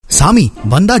சாமி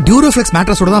வந்தா டியூரோஃப்ளெக்ஸ்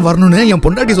மேட்ரஸோட தான் வரணும்னு என்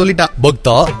பொண்டாட்டி சொல்லிட்டா.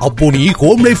 பக்தா, அப்போ நீ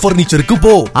ஹோம் லைஃப் பர்னிச்சருக்கு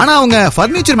போ. ஆனா அவங்க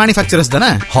பர்னிச்சர் மேனுஃபேக்சரர்ஸ் தானே?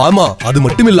 ஆமா, அது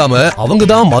மட்டும் இல்லாம அவங்க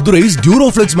தான் மதுரைஸ்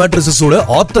டியூரோஃப்ளெக்ஸ் மேட்ரஸஸோட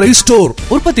ஆத்தரைஸ்ட் ஸ்டோர்.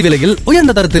 உற்பத்தி விலையில்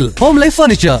உயர்ந்த தரத்தில் home life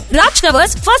furniture. Raj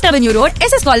towers, first avenue road,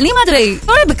 SS colony, Madurai.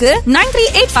 தொடர்புக்கு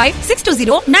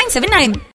 9385620979.